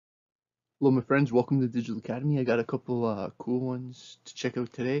Hello, my friends. Welcome to Digital Academy. I got a couple cool ones to check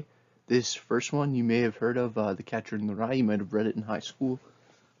out today. This first one you may have heard of, The Catcher in the Rye. You might have read it in high school.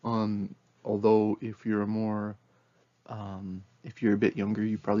 Um, Although if you're a bit younger,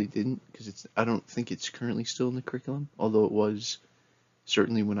 you probably didn't, because I don't think it's currently still in the curriculum. Although it was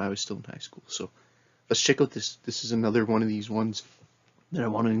certainly when I was still in high school. So let's check out this. This is another one of these ones that I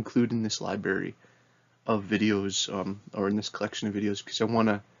want to include in this library of videos, or in this collection of videos, because I want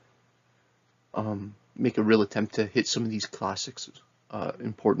to make a real attempt to hit some of these classics,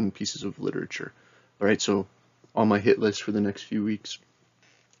 important pieces of literature. All right, so on my hit list for the next few weeks,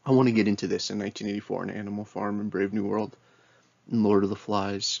 I want to get into this in 1984 in Animal Farm and Brave New World and Lord of the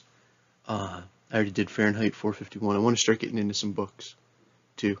Flies. I already did Fahrenheit 451. I want to start getting into some books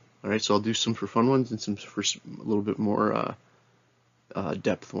too. All right, so I'll do some for fun ones and some for a little bit more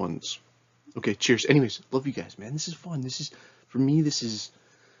depth ones. Okay, cheers. Anyways, love you guys, man. This is fun. For me, this is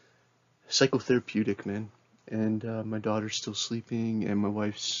psychotherapeutic, man. And my daughter's still sleeping, and my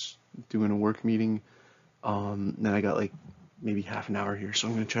wife's doing a work meeting. And I got like maybe half an hour here, so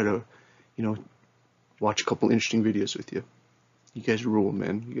I'm gonna try to, you know, watch a couple interesting videos with you. You guys rule,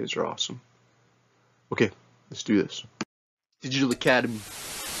 man. You guys are awesome. Okay, let's do this. Digital Academy.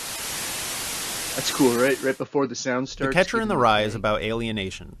 That's cool, right? Right before the sound The starts. Catcher in the giving Rye me is about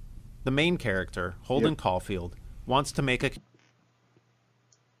alienation. The main character, Holden Yep. Caulfield, wants to make a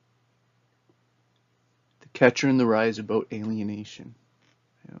The Catcher in the Rye is about alienation.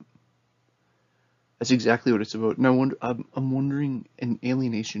 Yeah. That's exactly what it's about. And I'm wondering, and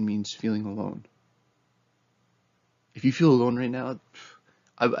alienation means feeling alone. If you feel alone right now,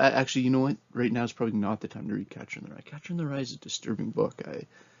 actually, you know what? Right now is probably not the time to read Catcher in the Rye. Catcher in the Rye is a disturbing book. I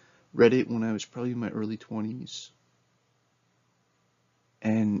read it when I was probably in my early 20s,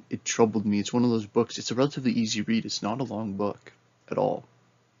 and it troubled me. It's one of those books. It's a relatively easy read. It's not a long book at all.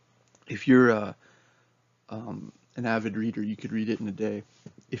 If you're an avid reader, you could read it in a day.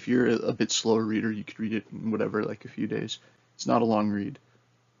 If you're a bit slower reader, you could read it in whatever, like a few days. It's not a long read.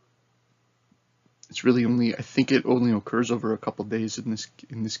 It's really only, I think it only occurs over a couple days in this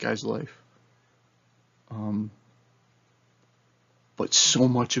guy's life. Um, but so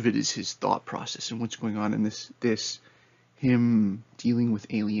much of it is his thought process and what's going on in this him dealing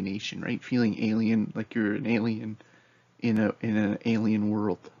with alienation, right? Feeling alien, like you're an alien in an alien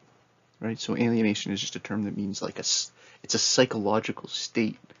world, right? So alienation is just a term that means like it's a psychological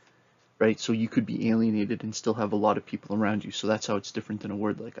state, right? So you could be alienated and still have a lot of people around you. So that's how it's different than a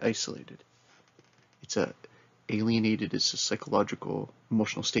word like isolated. It's a alienated is a psychological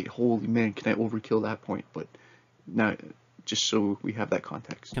emotional state. Holy man, can I overkill that point? But now, just so we have that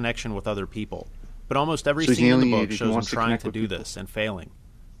context. connection with other people. But almost every So he's scene in the book alienated. He shows him wants to trying connect to with do people. this and failing.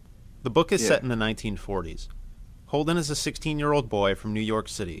 The book is Yeah. set in the 1940s. Holden is a 16-year-old boy from New York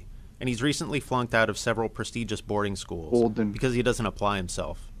City, and he's recently flunked out of several prestigious boarding schools Holden. because he doesn't apply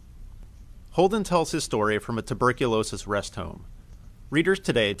himself. Holden tells his story from a tuberculosis rest home. Readers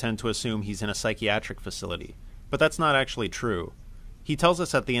today tend to assume he's in a psychiatric facility, but that's not actually true. He tells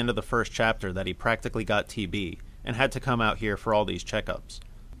us at the end of the first chapter that he practically got TB and had to come out here for all these checkups.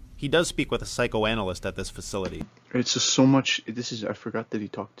 He does speak with a psychoanalyst at this facility. It's just so much. I forgot that he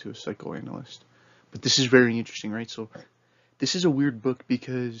talked to a psychoanalyst. But this is very interesting, right? So this is a weird book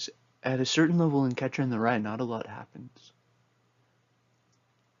because at a certain level in Catcher in the Rye, not a lot happens,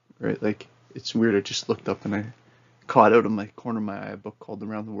 right? Like, it's weird. I just looked up and I caught out of my corner of my eye a book called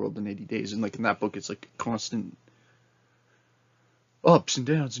Around the World in 80 Days. And like in that book, it's like constant ups and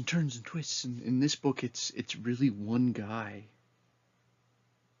downs and turns and twists. And in this book, it's really one guy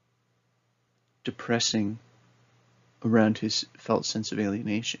depressing around his felt sense of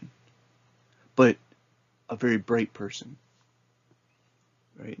alienation, but a very bright person,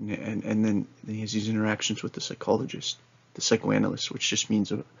 right? And then he has these interactions with the psychologist, the psychoanalyst, which just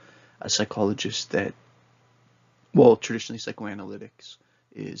means a psychologist that, well, traditionally psychoanalytics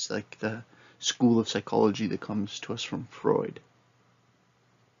is like the school of psychology that comes to us from Freud.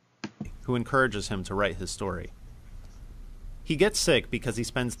 Who encourages him to write his story. He gets sick because he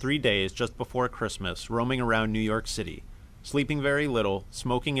spends 3 days just before Christmas roaming around New York City, sleeping very little,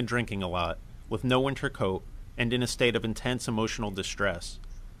 smoking and drinking a lot, with no winter coat, and in a state of intense emotional distress.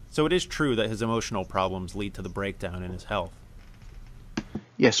 So it is true that his emotional problems lead to the breakdown in his health.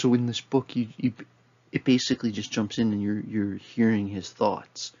 Yeah, so in this book, it basically just jumps in and you're hearing his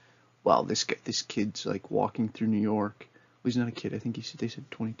thoughts. Wow, this kid's like walking through New York. Well, he's not a kid. I think they said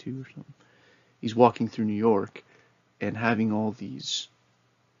 22 or something. He's walking through New York and having all these,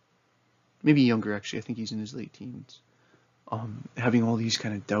 maybe younger actually. I think he's in his late teens. having all these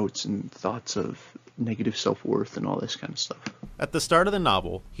kind of doubts and thoughts of negative self-worth and all this kind of stuff. At the start of the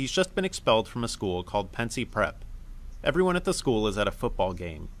novel, he's just been expelled from a school called Pensy Prep. Everyone at the school is at a football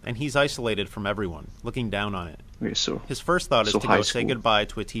game, and he's isolated from everyone, looking down on it. Okay, so his first thought is to high go school. say goodbye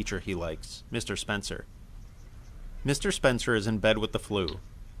to a teacher he likes, Mr. Spencer. Mr. Spencer is in bed with the flu.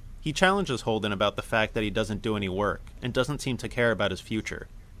 He challenges Holden about the fact that he doesn't do any work and doesn't seem to care about his future.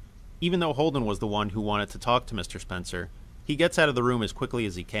 Even though Holden was the one who wanted to talk to Mr. Spencer, he gets out of the room as quickly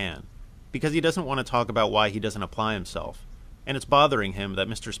as he can, because he doesn't want to talk about why he doesn't apply himself, and it's bothering him that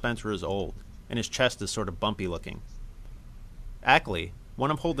Mr. Spencer is old, and his chest is sort of bumpy looking. Ackley, one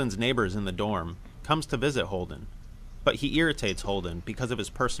of Holden's neighbors in the dorm, comes to visit Holden, but he irritates Holden because of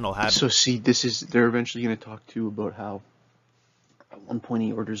his personal habits. So see, they're eventually going to talk to you about how at one point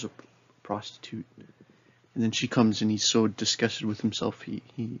he orders a prostitute, and then she comes and he's so disgusted with himself he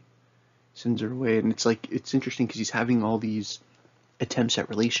sends her away. And it's interesting because he's having all these attempts at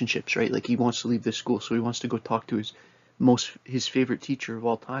relationships, right? Like he wants to leave this school, so he wants to go talk to his favorite teacher of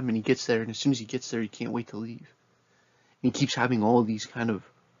all time, and he gets there, and as soon as he gets there, he can't wait to leave. And he keeps having all these kind of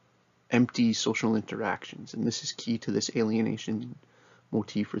empty social interactions, and this is key to this alienation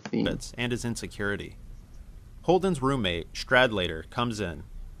motif or theme. And his insecurity. Holden's roommate, Stradlater, comes in.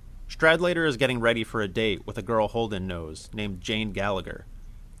 Stradlater is getting ready for a date with a girl Holden knows, named Jane Gallagher.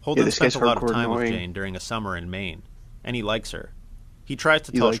 Holden spent a lot of time with Jane during a summer in Maine, and he likes her. He tries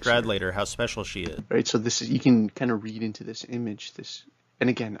to tell Stradlater how special she is. Right, so this is, you can kind of read into this image, and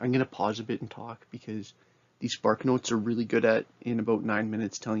again, I'm going to pause a bit and talk, because these spark notes are really good at, in about 9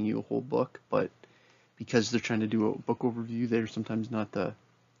 minutes, telling you a whole book, but because they're trying to do a book overview, they're sometimes not the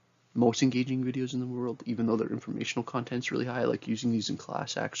most engaging videos in the world, even though their informational content's really high. I like using these in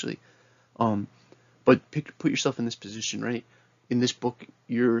class, actually. But put yourself in this position, right? In this book,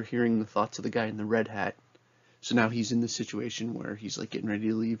 you're hearing the thoughts of the guy in the red hat. So now he's in this situation where he's like getting ready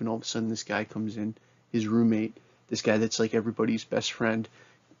to leave, and all of a sudden this guy comes in, his roommate, this guy that's like everybody's best friend,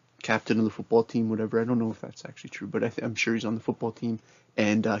 captain of the football team, whatever. I don't know if that's actually true, but I'm sure he's on the football team,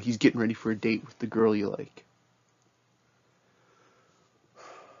 and he's getting ready for a date with the girl you like.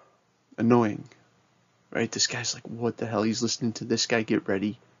 Annoying, right? This guy's like, what the hell? He's listening to this guy get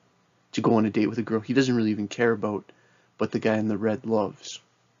ready to go on a date with a girl he doesn't really even care about, but the guy in the red loves.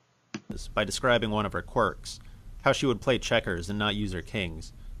 By describing one of her quirks, how she would play checkers and not use her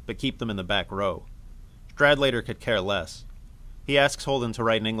kings, but keep them in the back row. Stradlater could care less. He asks Holden to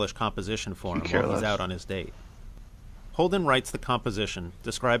write an English composition for him while he's out on his date. Holden writes the composition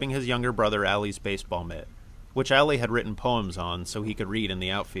describing his younger brother Allie's baseball mitt, which Allie had written poems on so he could read in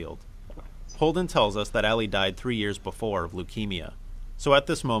the outfield. Holden tells us that Allie died 3 years before of leukemia, so at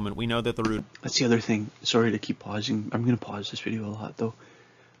this moment we know that the root... That's the other thing. Sorry to keep pausing. I'm going to pause this video a lot, though.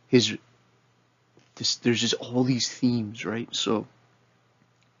 There's just all these themes, right? So,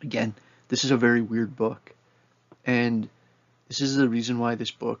 again, this is a very weird book, and this is the reason why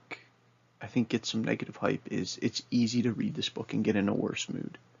this book, I think, gets some negative hype, is it's easy to read this book and get in a worse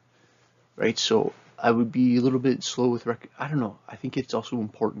mood, right? So I would be a little bit slow with I don't know. I think it's also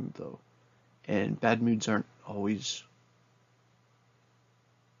important, though, and bad moods aren't always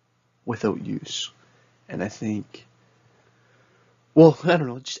without use, and I think... Well, I don't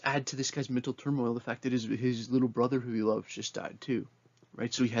know, just add to this guy's mental turmoil the fact that his little brother who he loves just died too,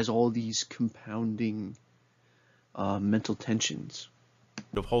 right? So he has all these compounding mental tensions.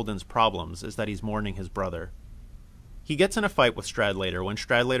 Of Holden's problems is that he's mourning his brother. He gets in a fight with Stradlater when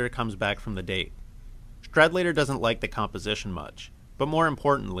Stradlater comes back from the date. Stradlater doesn't like the composition much, but more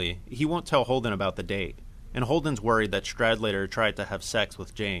importantly, he won't tell Holden about the date, and Holden's worried that Stradlater tried to have sex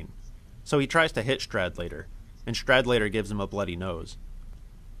with Jane. So he tries to hit Stradlater, and Stradlater gives him a bloody nose.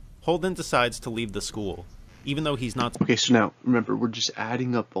 Holden decides to leave the school, even though he's not... Okay, so now, remember, we're just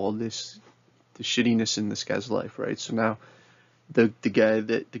adding up all the shittiness in this guy's life, right? So now, the guy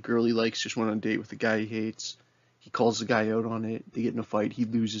that the girl he likes just went on a date with the guy he hates. He calls the guy out on it. They get in a fight. He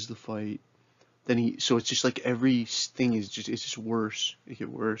loses the fight. So it's just like everything it's just worse. It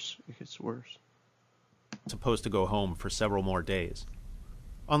gets worse. It gets worse. Supposed to go home for several more days.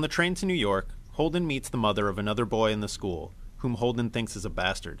 On the train to New York, Holden meets the mother of another boy in the school, whom Holden thinks is a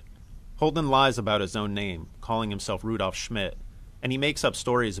bastard. Holden lies about his own name, calling himself Rudolf Schmidt, and he makes up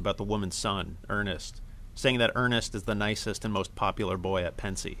stories about the woman's son, Ernest, saying that Ernest is the nicest and most popular boy at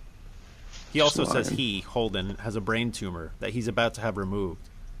Pensy. He also says Holden, has a brain tumor that he's about to have removed.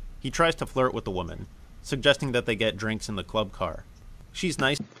 He tries to flirt with the woman, suggesting that they get drinks in the club car. She's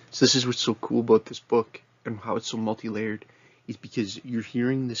nice. So this is what's so cool about this book, and how it's so multi-layered, is because you're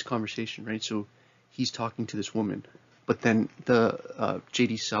hearing this conversation, right? So he's talking to this woman, but then the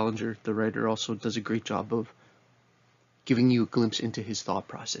J.D. Salinger, the writer, also does a great job of, giving you a glimpse into his thought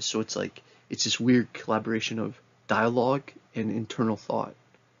process. So it's like it's this weird collaboration of dialogue and internal thought.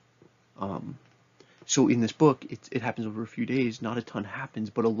 So in this book, it happens over a few days. Not a ton happens,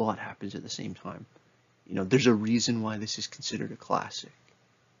 but a lot happens at the same time. There's a reason why this is considered a classic.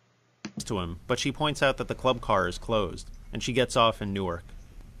 To him, but she points out that the club car is closed, and she gets off in Newark.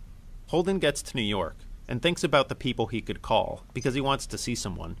 Holden gets to New York and thinks about the people he could call because he wants to see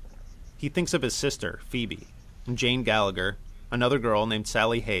someone. He thinks of his sister, Phoebe, and Jane Gallagher, another girl named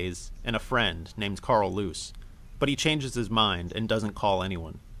Sally Hayes, and a friend named Carl Luce, but he changes his mind and doesn't call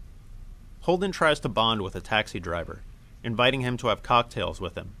anyone. Holden tries to bond with a taxi driver, inviting him to have cocktails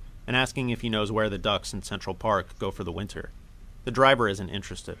with him and asking if he knows where the ducks in Central Park go for the winter. The driver isn't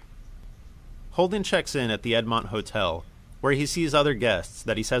interested. Holden checks in at the Edmont Hotel, where he sees other guests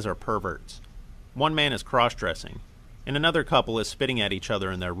that he says are perverts. One man is cross-dressing, and another couple is spitting at each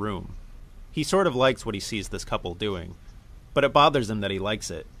other in their room. He sort of likes what he sees this couple doing, but it bothers him that he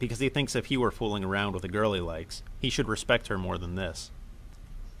likes it, because he thinks if he were fooling around with a girl he likes, he should respect her more than this.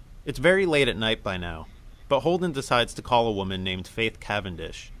 It's very late at night by now, but Holden decides to call a woman named Faith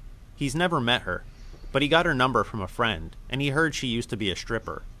Cavendish. He's never met her, but he got her number from a friend, and he heard she used to be a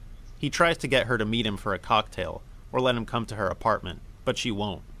stripper. He tries to get her to meet him for a cocktail, or let him come to her apartment, but she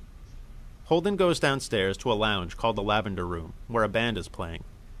won't. Holden goes downstairs to a lounge called the Lavender Room, where a band is playing.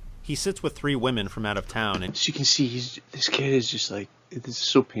 He sits with 3 women from out of town, and As you can see, this kid is just like, this is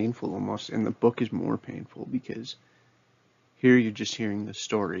so painful almost, and the book is more painful because here you're just hearing the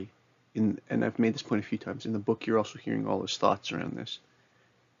story, and I've made this point a few times. In the book, you're also hearing all his thoughts around this.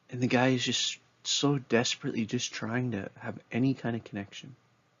 And the guy is just so desperately just trying to have any kind of connection.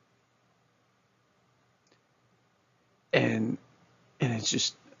 And it's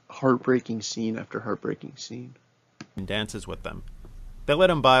just heartbreaking scene after heartbreaking scene. dances with them. They let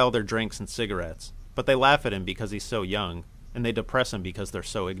him buy all their drinks and cigarettes, but they laugh at him because he's so young, and they depress him because they're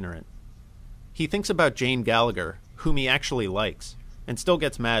so ignorant. He thinks about Jane Gallagher, whom he actually likes, and still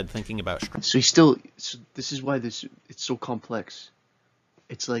gets mad thinking about So this is why it's so complex.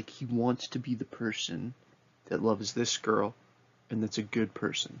 It's like he wants to be the person that loves this girl, and that's a good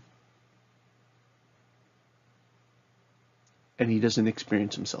person. And he doesn't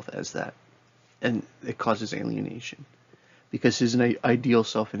experience himself as that. And it causes alienation. Because his ideal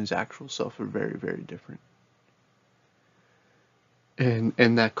self and his actual self are very, very different.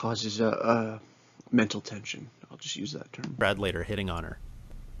 And that causes a mental tension. I'll just use that term. Brad later hitting on her.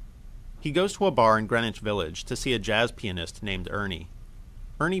 He goes to a bar in Greenwich Village to see a jazz pianist named Ernie.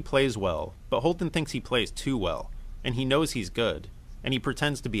 Ernie plays well, but Holden thinks he plays too well, and he knows he's good, and he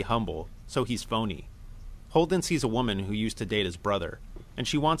pretends to be humble, so he's phony. Holden sees a woman who used to date his brother, and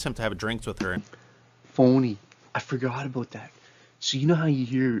she wants him to have drinks with her. Phony. I forgot about that. So you know how you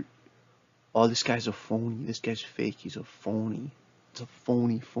hear, oh, this guy's a phony, this guy's fake, he's a phony. It's a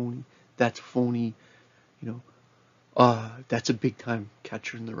phony. That's phony, that's a big time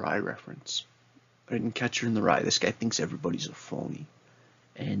Catcher in the Rye reference. In Catcher in the Rye, this guy thinks everybody's a phony.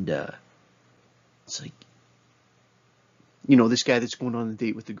 And it's like, this guy that's going on a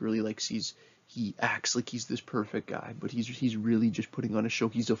date with the girl he likes, he acts like he's this perfect guy, but he's really just putting on a show.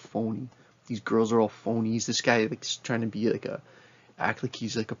 He's a phony. These girls are all phonies. This guy trying to be act like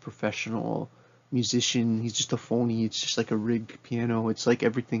he's like a professional musician. He's just a phony. It's just like a rigged piano. It's like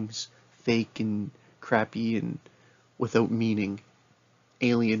everything's fake and crappy and without meaning.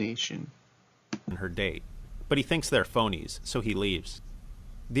 Alienation. And her date, but he thinks they're phonies, so he leaves.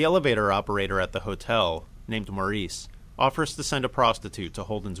 The elevator operator at the hotel, named Maurice, offers to send a prostitute to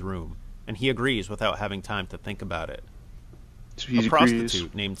Holden's room, and he agrees without having time to think about it. So he a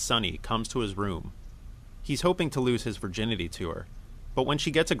prostitute named Sunny comes to his room. He's hoping to lose his virginity to her, but when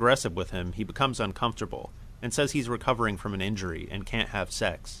she gets aggressive with him, he becomes uncomfortable and says he's recovering from an injury and can't have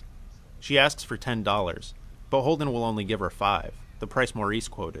sex. She asks for $10, but Holden will only give her $5, the price Maurice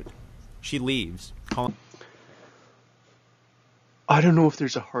quoted. She leaves, calling... I don't know if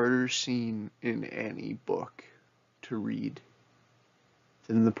there's a harder scene in any book to read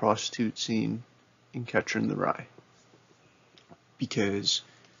than the prostitute scene in Catcher in the Rye. Because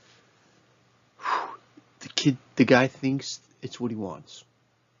the guy thinks it's what he wants.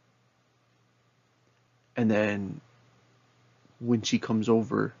 And then when she comes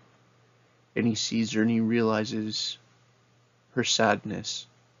over and he sees her and he realizes her sadness,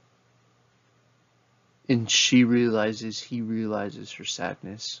 and he realizes her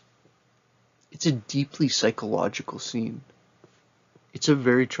sadness. It's a deeply psychological scene. It's a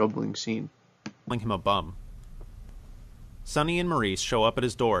very troubling scene. Calling him a bum. Sunny and Maurice show up at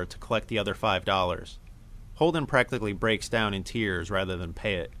his door to collect the other $5. Holden practically breaks down in tears rather than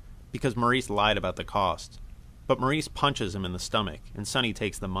pay it, because Maurice lied about the cost. but Maurice punches him in the stomach, and Sonny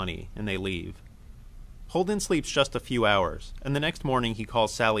takes the money, and they leave. Holden sleeps just a few hours, and the next morning he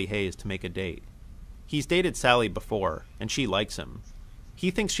calls Sally Hayes to make a date. He's dated Sally before, and she likes him. He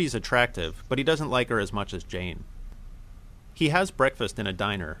thinks she's attractive, but he doesn't like her as much as Jane. He has breakfast in a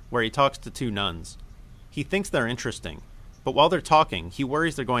diner, where he talks to two nuns. He thinks they're interesting, but while they're talking, he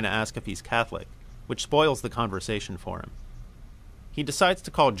worries they're going to ask if he's Catholic, which spoils the conversation for him. He decides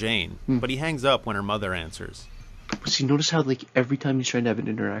to call Jane, but he hangs up when her mother answers. See, notice how, like, every time he's trying to have an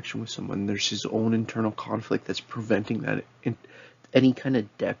interaction with someone, there's his own internal conflict that's preventing that any kind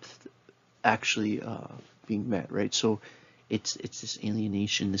of depth actually being met, right? So it's this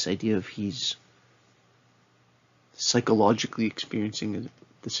alienation, this idea of he's psychologically experiencing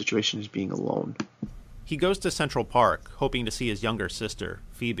the situation as being alone. He goes to Central Park, hoping to see his younger sister,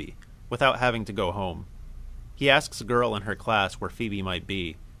 Phoebe, without having to go home. He asks a girl in her class where Phoebe might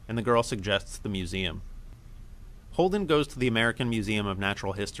be, and the girl suggests the museum. Holden goes to the American Museum of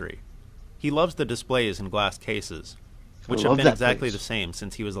Natural History. He loves the displays in glass cases, which have been exactly the same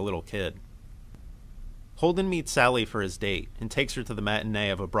since he was a little kid. Holden meets Sally for his date and takes her to the matinee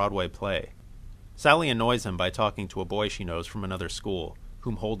of a Broadway play. Sally annoys him by talking to a boy she knows from another school,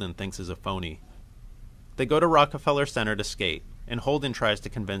 whom Holden thinks is a phony. They go to Rockefeller Center to skate, and Holden tries to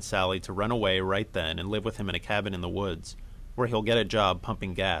convince Sally to run away right then and live with him in a cabin in the woods, where he'll get a job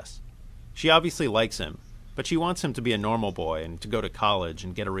pumping gas. She obviously likes him, but she wants him to be a normal boy and to go to college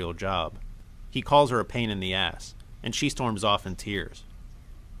and get a real job. He calls her a pain in the ass, and she storms off in tears.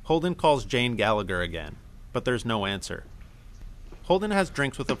 Holden calls Jane Gallagher again, but there's no answer. Holden has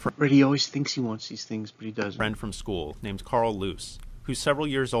drinks with a Right, he always thinks he wants these things, but he doesn't. Friend from school named Carl Luce, who's several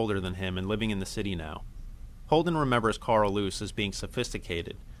years older than him and living in the city now. Holden remembers Carl Luce as being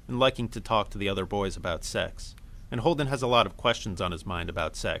sophisticated and liking to talk to the other boys about sex, and Holden has a lot of questions on his mind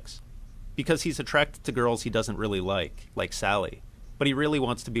about sex. Because he's attracted to girls he doesn't really like Sally, but he really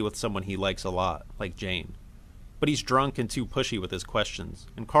wants to be with someone he likes a lot, like Jane. But he's drunk and too pushy with his questions,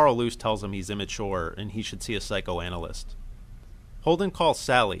 and Carl Luce tells him he's immature and he should see a psychoanalyst. Holden calls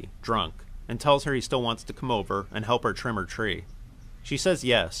Sally, drunk, and tells her he still wants to come over and help her trim her tree. She says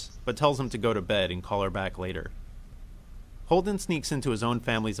yes, but tells him to go to bed and call her back later. Holden sneaks into his own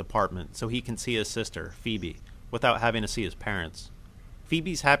family's apartment so he can see his sister, Phoebe, without having to see his parents.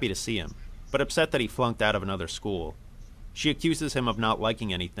 Phoebe's happy to see him, but upset that he flunked out of another school. She accuses him of not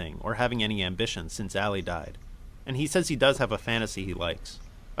liking anything or having any ambition since Allie died, and he says he does have a fantasy he likes,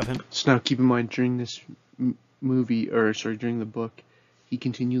 of him. So now keep in mind, during this during the book, he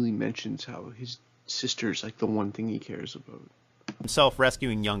continually mentions how his sister's like the one thing he cares about. Himself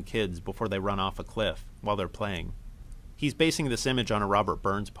rescuing young kids before they run off a cliff while they're playing. He's basing this image on a Robert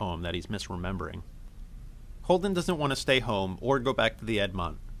Burns poem that he's misremembering. Holden doesn't want to stay home or go back to the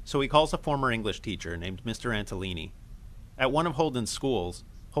Edmont, so he calls a former English teacher named Mr. Antolini. At one of Holden's schools,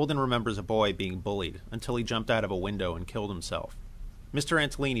 Holden remembers a boy being bullied until he jumped out of a window and killed himself. Mr.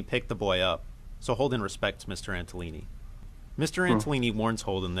 Antolini picked the boy up, so Holden respects Mr. Antolini. Mr. Antolini warns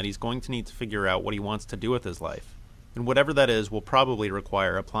Holden that he's going to need to figure out what he wants to do with his life, and whatever that is will probably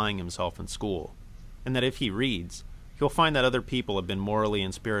require applying himself in school, and that if he reads, he'll find that other people have been morally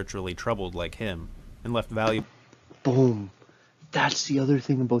and spiritually troubled like him, and left valuable. Boom. That's the other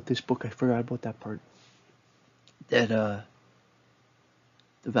thing about this book. I forgot about that part. That, the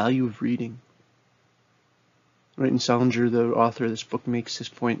value of reading. Right, and Salinger, the author of this book, makes this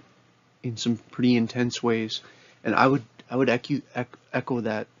point in some pretty intense ways. And I would echo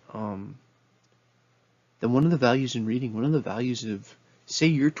that, that one of the values in reading, one of the values of, say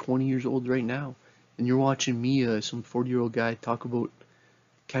you're 20 years old right now, and you're watching me, some 40-year-old guy, talk about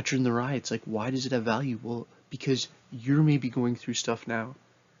Catcher in the Rye. It's like, why does it have value? Well, because you're maybe going through stuff now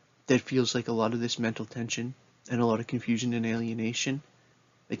that feels like a lot of this mental tension and a lot of confusion and alienation,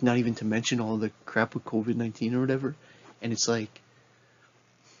 like not even to mention all the crap with COVID-19 or whatever. And it's like,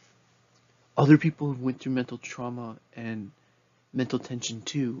 other people went through mental trauma and mental tension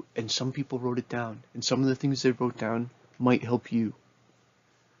too, and some people wrote it down, and some of the things they wrote down might help you,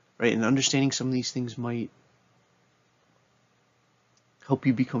 right? And understanding some of these things might help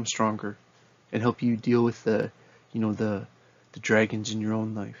you become stronger and help you deal with the dragons in your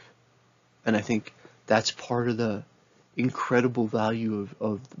own life. And I think that's part of the incredible value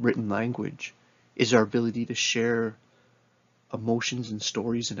of written language, is our ability to share emotions and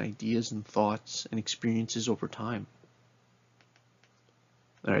stories and ideas and thoughts and experiences over time.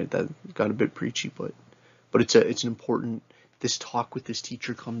 All right, that got a bit preachy, but it's an important. This talk with this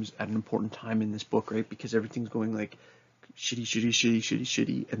teacher comes at an important time in this book, right? Because everything's going like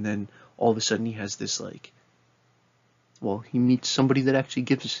shitty, and then all of a sudden he has this like, well, he meets somebody that actually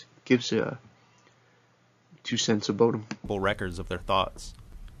gives 2 cents about him. Records of their thoughts.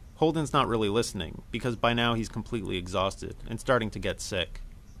 Holden's not really listening, because by now he's completely exhausted and starting to get sick.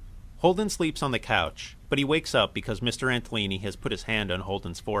 Holden sleeps on the couch, but he wakes up because Mr. Antolini has put his hand on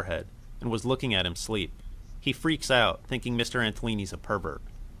Holden's forehead and was looking at him sleep. He freaks out, thinking Mr. Antolini's a pervert.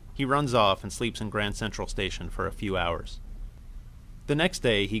 He runs off and sleeps in Grand Central Station for a few hours. The next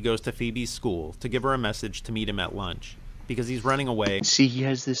day, he goes to Phoebe's school to give her a message to meet him at lunch, because he's running away. See, he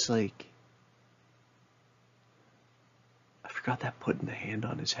has this, like... I forgot that putting the hand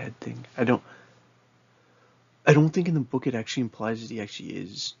on his head thing. I don't think in the book it actually implies that he actually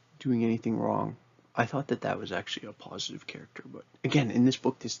is doing anything wrong. I thought that was actually a positive character, but again, in this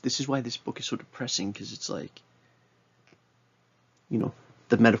book, this is why this book is so depressing, because it's like, you know,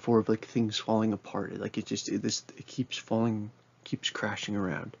 the metaphor of like things falling apart. Like it keeps crashing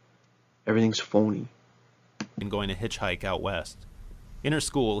around. Everything's phony. And going to hitchhike out west. In her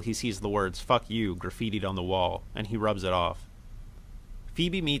school, he sees the words "fuck you" graffitied on the wall, and he rubs it off.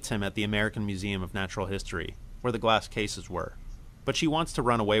 Phoebe meets him at the American Museum of Natural History, where the glass cases were. But she wants to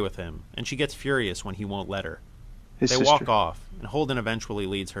run away with him, and she gets furious when he won't let her. They walk off, and Holden eventually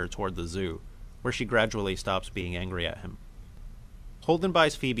leads her toward the zoo, where she gradually stops being angry at him. Holden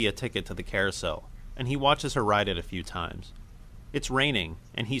buys Phoebe a ticket to the carousel, and he watches her ride it a few times. It's raining,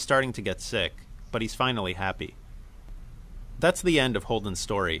 and he's starting to get sick, but he's finally happy. That's the end of Holden's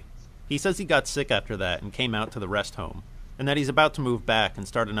story. He says he got sick after that and came out to the rest home, and that he's about to move back and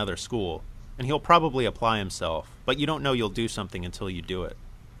start another school, and he'll probably apply himself, but you don't know you'll do something until you do it.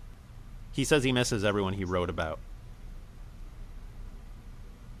 He says he misses everyone he wrote about.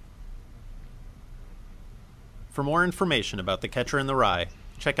 For more information about The Catcher in the Rye,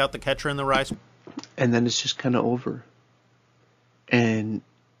 check out The Catcher in the Rye. And then it's just kind of over. And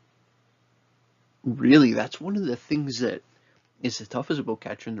really, that's one of the things that is the toughest about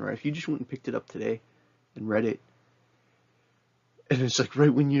Catcher in the Rye. If you just went and picked it up today and read it, and it's like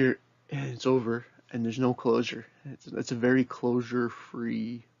right when it's over and there's no closure. It's a very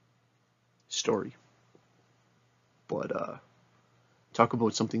closure-free story. But talk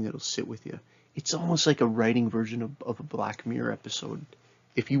about something that'll sit with you. It's almost like a writing version of a Black Mirror episode.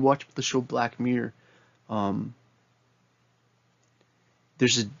 If you watch the show Black Mirror,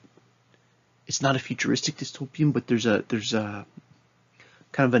 it's not a futuristic dystopian, but there's a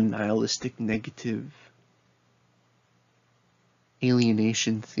kind of a nihilistic, negative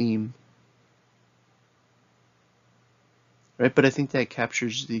alienation theme, right? But I think that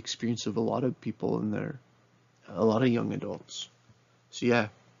captures the experience of a lot of people a lot of young adults. So yeah,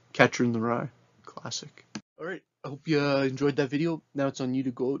 Catcher in the Rye, classic. All right, I hope you enjoyed that video. Now it's on you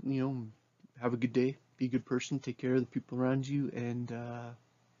to go out and, have a good day, be a good person, take care of the people around you, and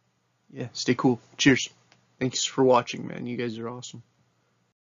yeah, stay cool. Cheers. Thanks for watching, man. You guys are awesome.